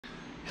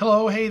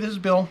Hello, hey, this is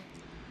Bill.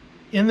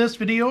 In this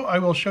video, I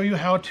will show you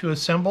how to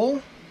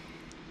assemble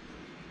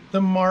the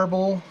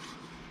Marble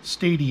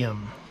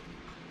Stadium.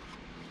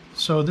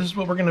 So this is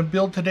what we're going to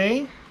build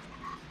today,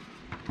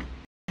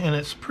 and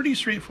it's pretty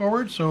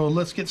straightforward, so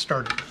let's get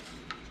started.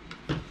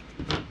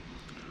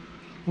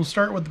 We'll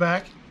start with the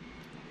back,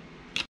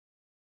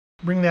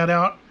 bring that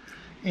out,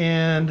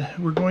 and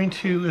we're going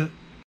to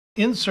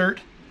insert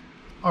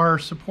our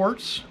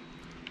supports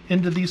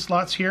into these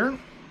slots here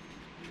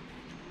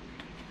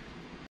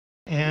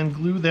and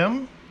glue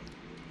them.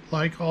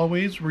 Like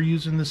always, we're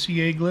using the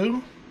CA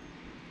glue,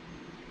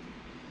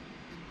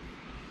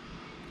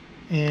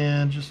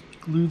 and just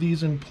glue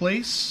these in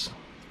place.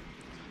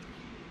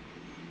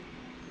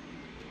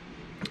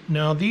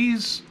 Now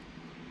these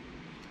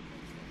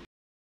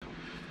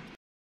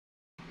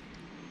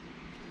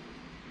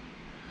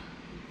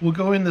will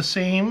go in the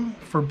same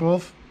for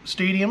both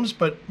stadiums,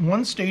 but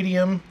one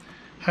stadium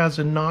has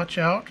a notch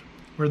out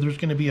where there's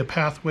going to be a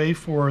pathway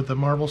for the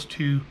marbles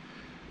to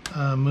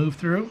move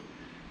through,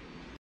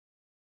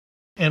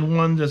 and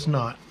one does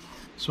not.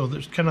 So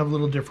there's kind of a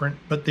little different,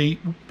 but they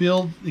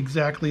build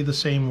exactly the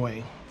same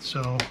way.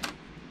 So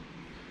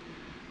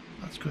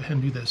let's go ahead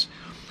and do this.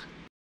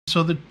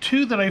 So the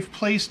two that I've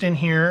placed in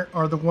here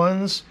are the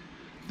ones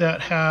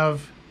that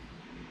have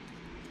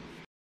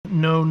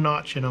no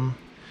notch in them.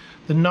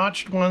 The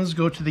notched ones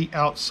go to the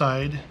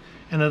outside,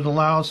 and it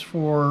allows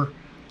for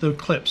the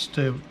clips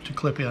to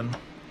clip in.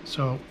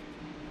 So,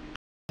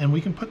 and we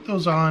can put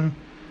those on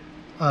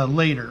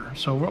later.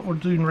 So what we're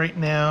doing right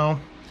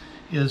now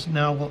is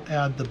now we'll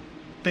add the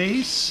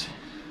base,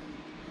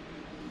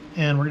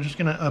 and we're just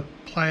going to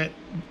apply it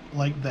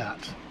like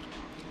that.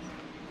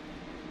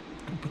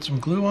 Put some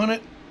glue on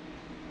it.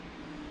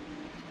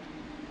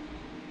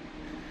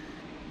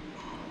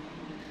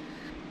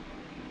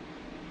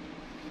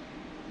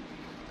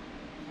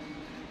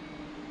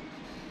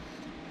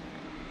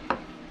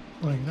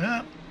 Like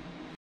that.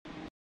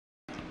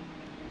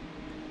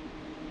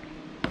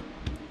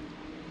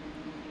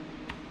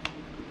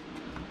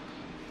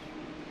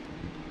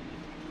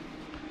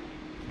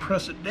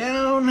 Press it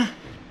down,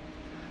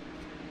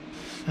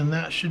 and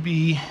that should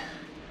be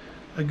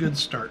a good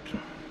start.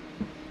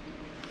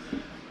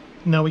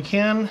 Now we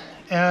can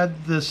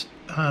add this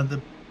the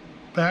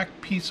back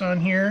piece on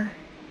here.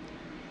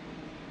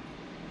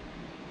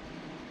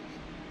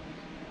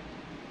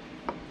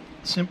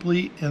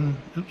 Simply, and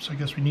oops, I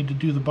guess we need to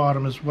do the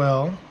bottom as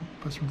well.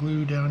 Put some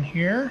glue down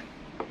here,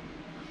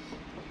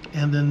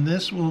 and then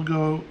this will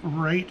go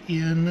right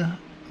in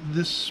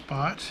this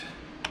spot,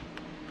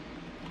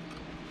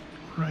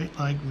 right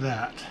like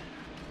that.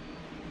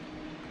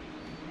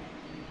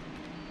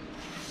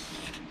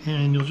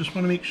 And you'll just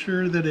want to make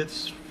sure that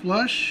it's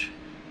flush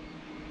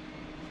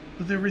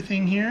with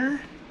everything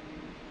here,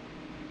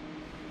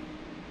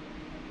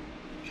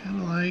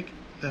 kind of like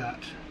that.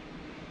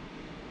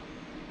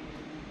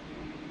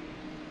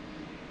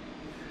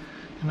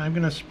 And I'm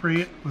going to spray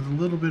it with a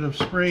little bit of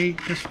spray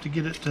just to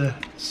get it to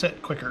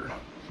set quicker.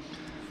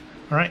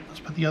 All right, let's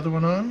put the other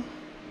one on.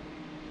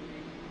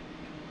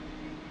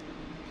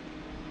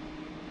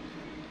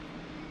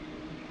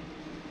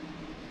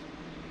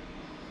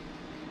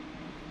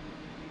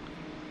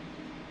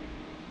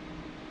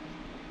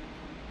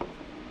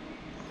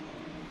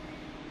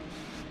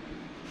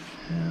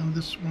 And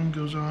this one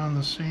goes on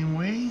the same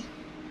way.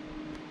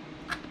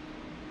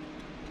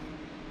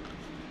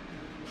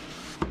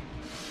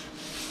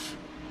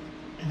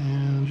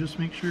 And just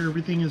make sure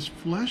everything is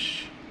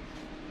flush.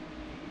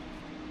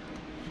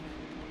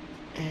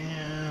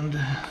 And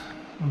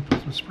I'm going to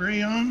put some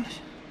spray on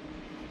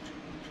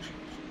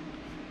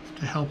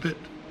to help it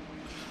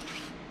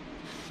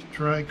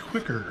dry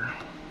quicker.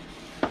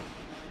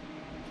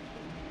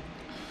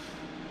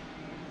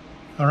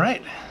 All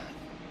right,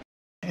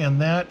 and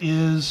that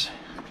is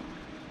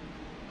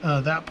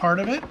that part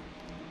of it.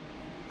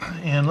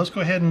 And let's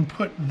go ahead and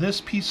put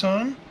this piece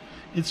on.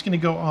 It's going to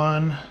go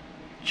on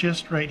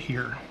just right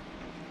here,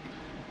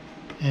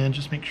 and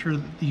just make sure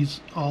that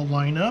these all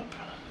line up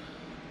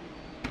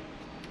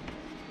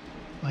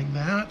like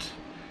that.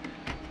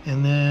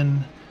 And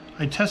then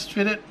I test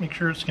fit it, make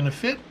sure it's going to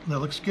fit. That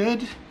looks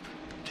good.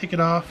 Take it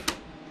off,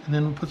 and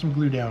then we'll put some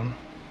glue down.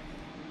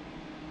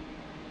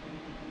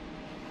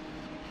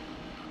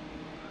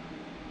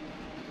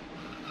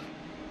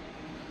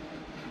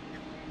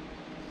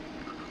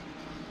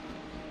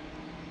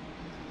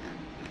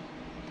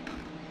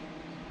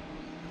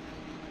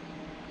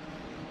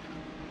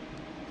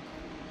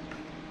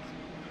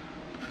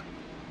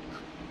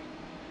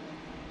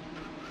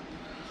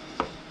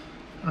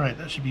 Alright,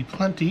 that should be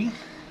plenty.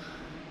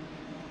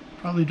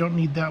 Probably don't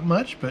need that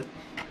much, but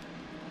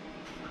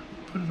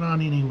put it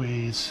on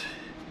anyways.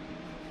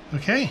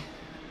 Okay,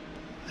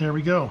 there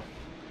we go.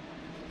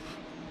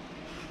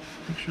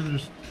 Make sure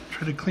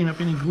try to clean up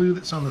any glue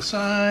that's on the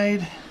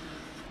side,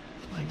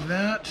 like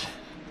that.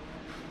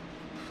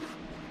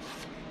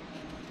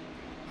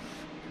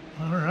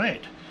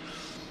 Alright,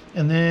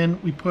 and then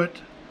we put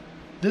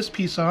this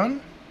piece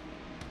on,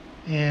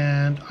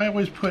 and I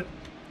always put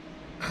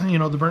you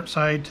know, the burnt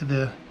side to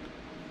the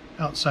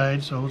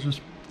outside. So we'll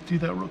just do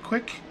that real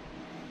quick.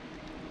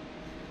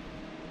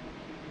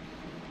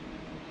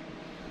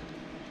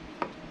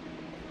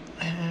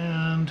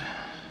 And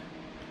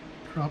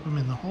drop them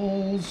in the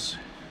holes.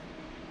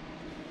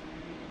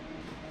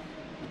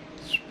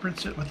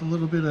 Spritz it with a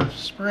little bit of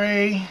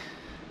spray.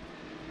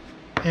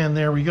 And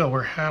there we go.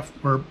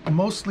 We're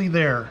mostly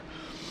there.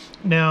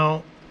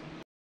 Now,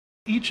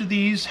 each of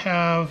these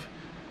have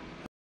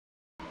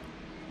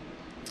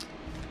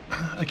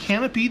a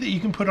canopy that you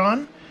can put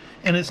on,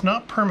 and it's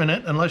not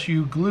permanent unless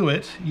you glue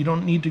it. You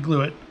don't need to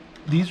glue it.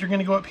 These are going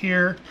to go up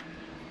here,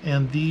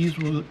 and these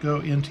will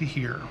go into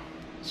here.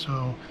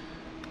 So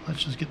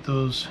let's just get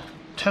those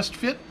test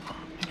fit,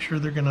 make sure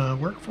they're going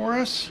to work for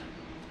us.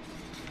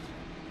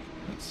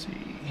 Let's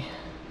see.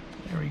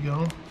 There we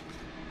go.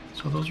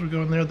 So those will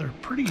go in there.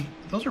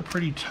 Those are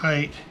pretty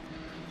tight.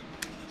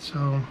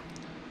 So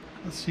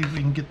let's see if we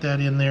can get that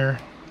in there.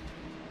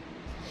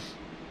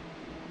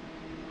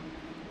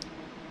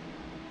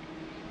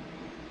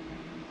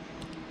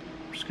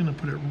 I'm just going to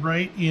put it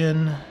right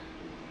in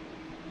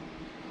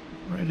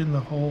the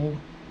hole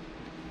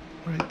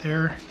right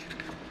there,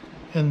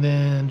 and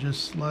then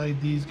just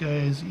slide these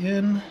guys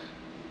in.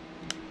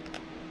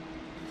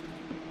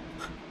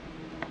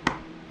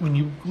 When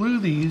you glue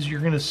these, you're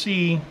going to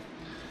see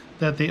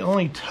that they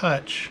only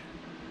touch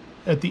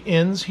at the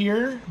ends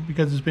here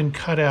because it's been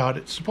cut out.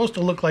 It's supposed to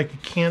look like a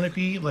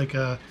canopy, like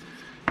a,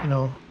 you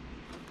know,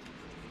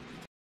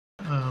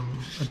 a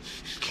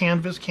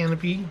canvas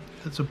canopy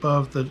that's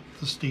above the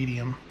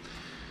stadium.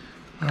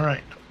 All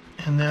right,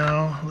 and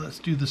now let's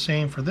do the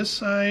same for this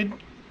side.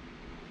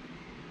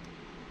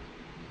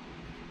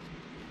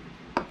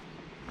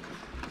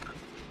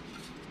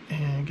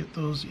 And get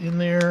those in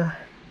there.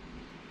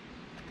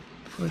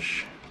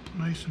 Push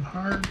nice and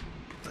hard.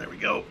 There we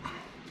go.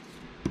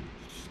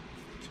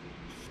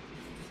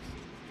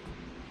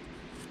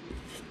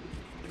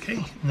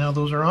 Okay, now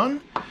those are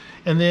on.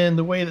 And then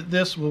the way that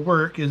this will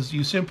work is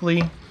you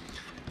simply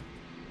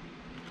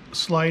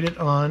slide it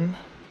on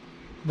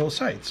both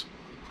sides.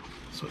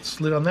 So it's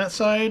slid on that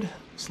side,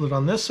 slid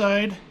on this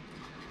side,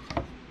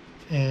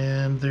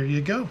 and there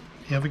you go.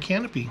 You have a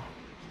canopy.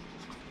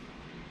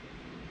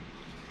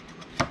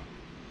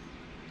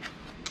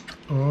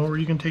 Or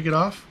you can take it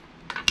off.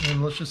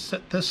 And let's just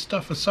set this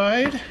stuff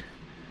aside.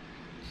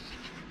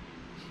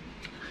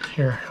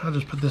 Here, I'll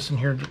just put this in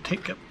here to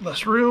take up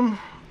less room.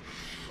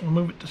 We'll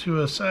move it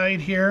to a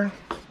side here.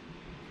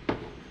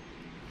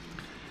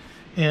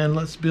 And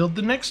let's build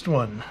the next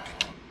one.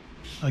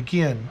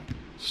 Again,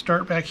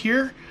 start back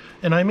here.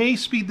 And I may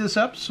speed this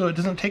up so it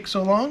doesn't take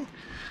so long.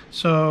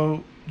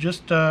 So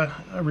just a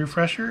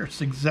refresher,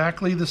 it's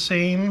exactly the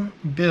same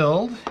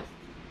build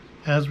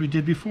as we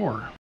did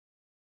before.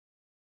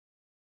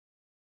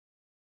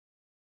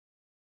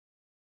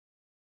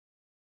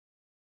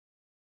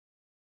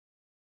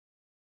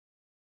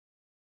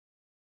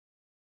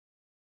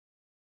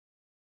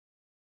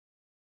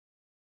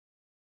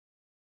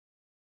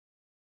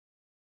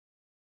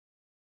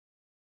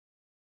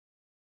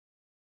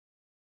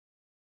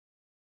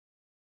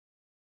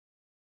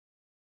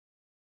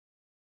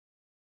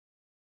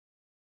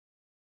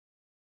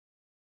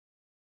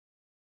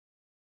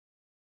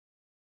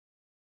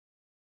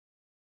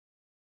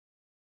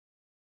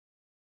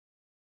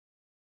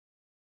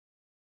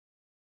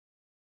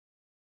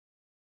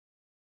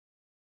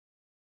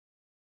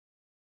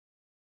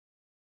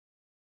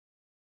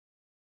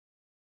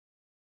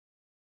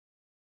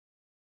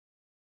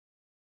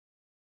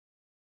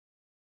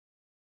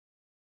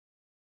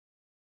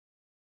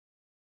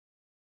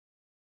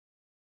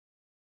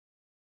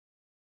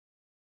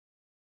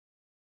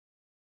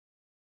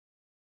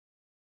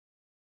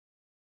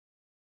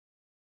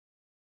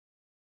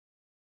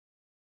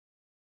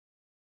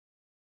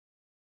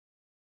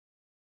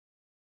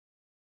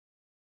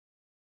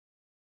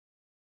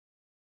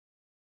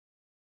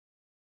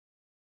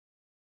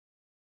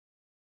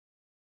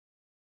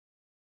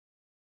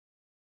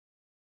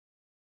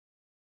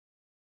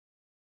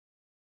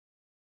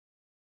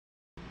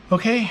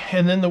 Okay,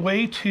 and then the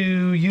way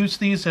to use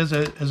these as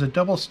a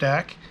double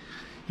stack,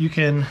 you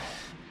can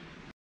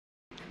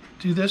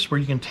do this where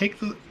you can take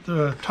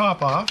the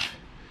top off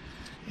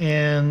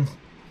and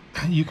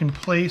you can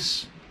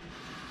place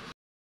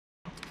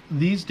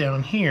these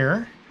down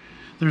here.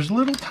 There's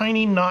little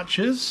tiny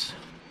notches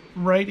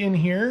right in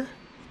here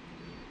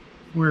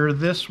where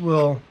this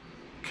will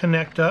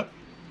connect up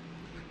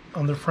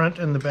on the front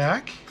and the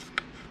back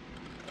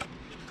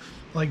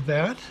like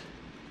that.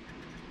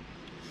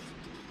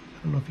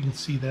 I don't know if you can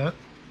see that.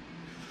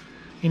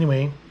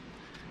 Anyway,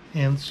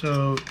 and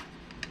so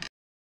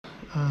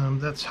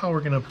that's how we're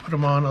going to put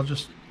them on. I'll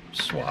just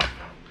swap.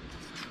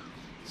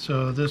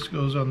 So this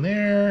goes on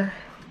there,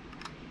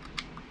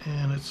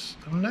 and it's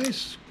a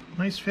nice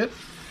fit.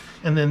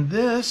 And then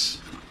this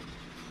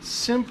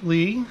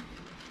simply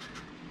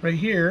right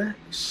here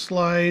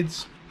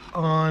slides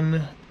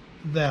on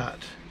that.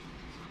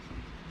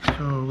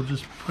 So we'll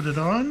just put it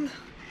on,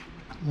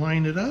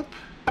 line it up.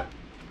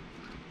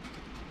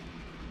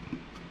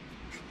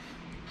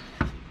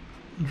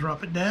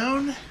 drop it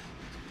down,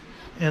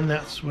 and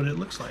that's what it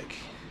looks like.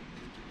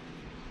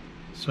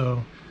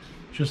 So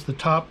just the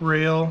top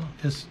rail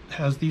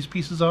has these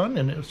pieces on,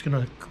 and it's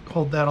going to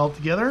hold that all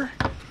together.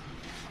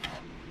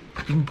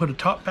 You can put a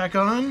top back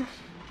on,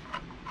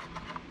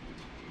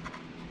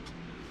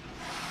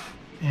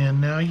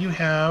 and now you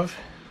have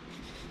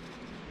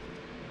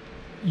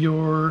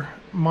your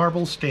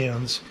marble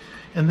stands.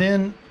 And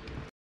then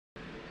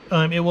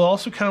it will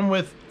also come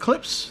with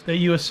clips that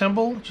you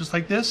assemble just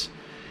like this,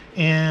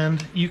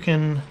 and you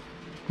can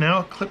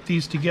now clip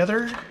these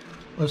together.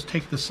 Let's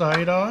take the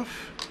side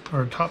off,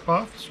 or top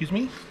off, excuse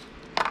me.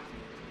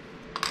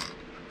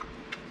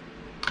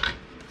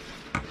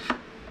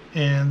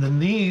 And then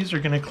these are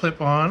going to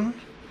clip on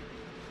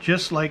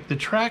just like the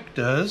track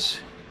does,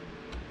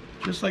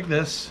 just like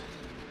this.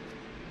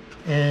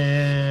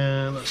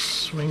 And let's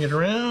swing it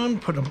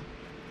around, put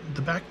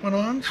the back one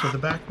on. So the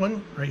back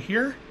one right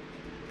here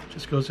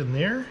just goes in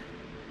there.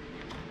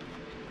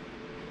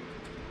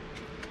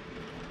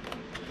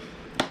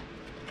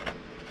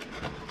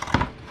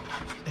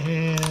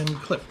 And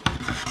clip.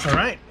 All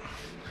right.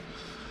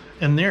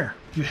 And there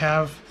you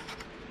have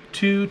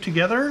two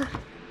together,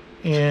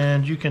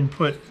 and you can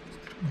put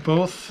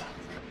both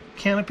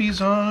canopies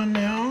on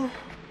now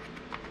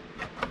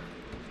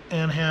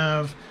and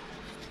have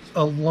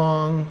a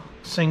long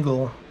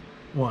single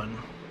one.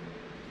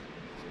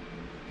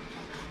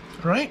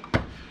 All right,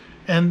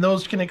 and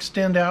those can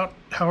extend out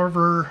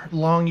however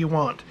long you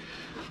want.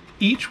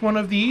 Each one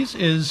of these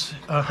is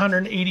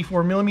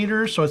 184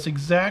 millimeters, so it's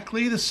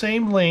exactly the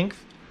same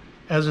length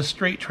as a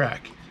straight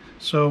track.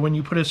 So when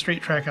you put a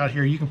straight track out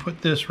here, you can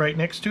put this right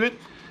next to it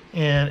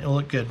and it'll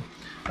look good.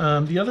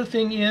 The other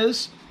thing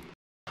is,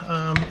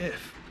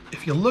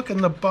 if you look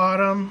in the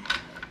bottom,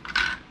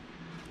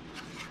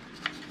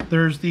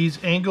 there's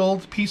these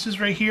angled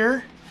pieces right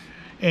here,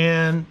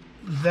 and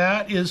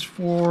that is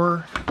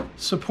for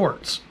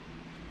supports.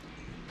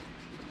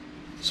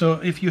 So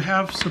if you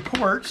have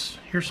supports,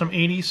 here's some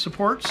 80s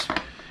supports,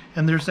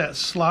 and there's that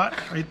slot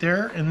right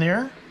there and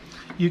there.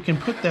 You can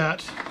put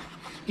that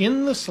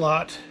in the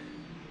slot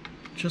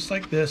just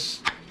like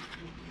this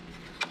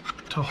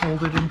to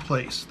hold it in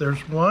place.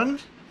 There's one,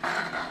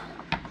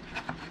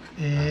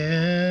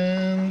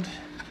 and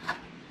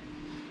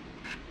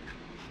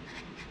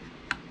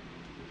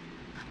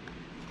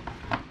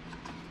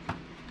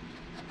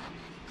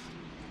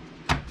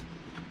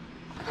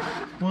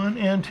one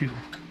and two.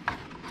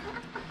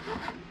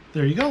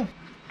 There you go,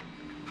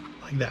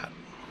 like that.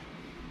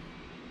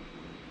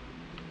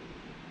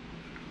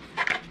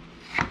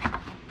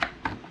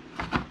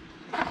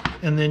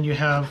 And then you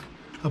have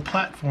a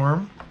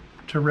platform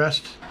to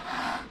rest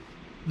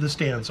the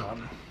stands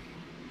on.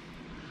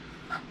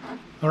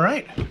 All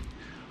right,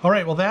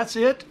 well, that's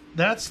it.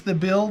 That's the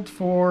build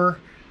for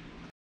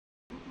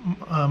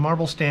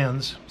marble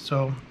stands.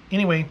 So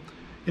anyway,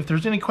 if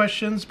there's any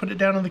questions, put it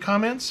down in the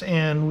comments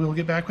and we'll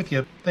get back with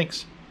you.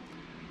 Thanks.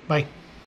 Bye.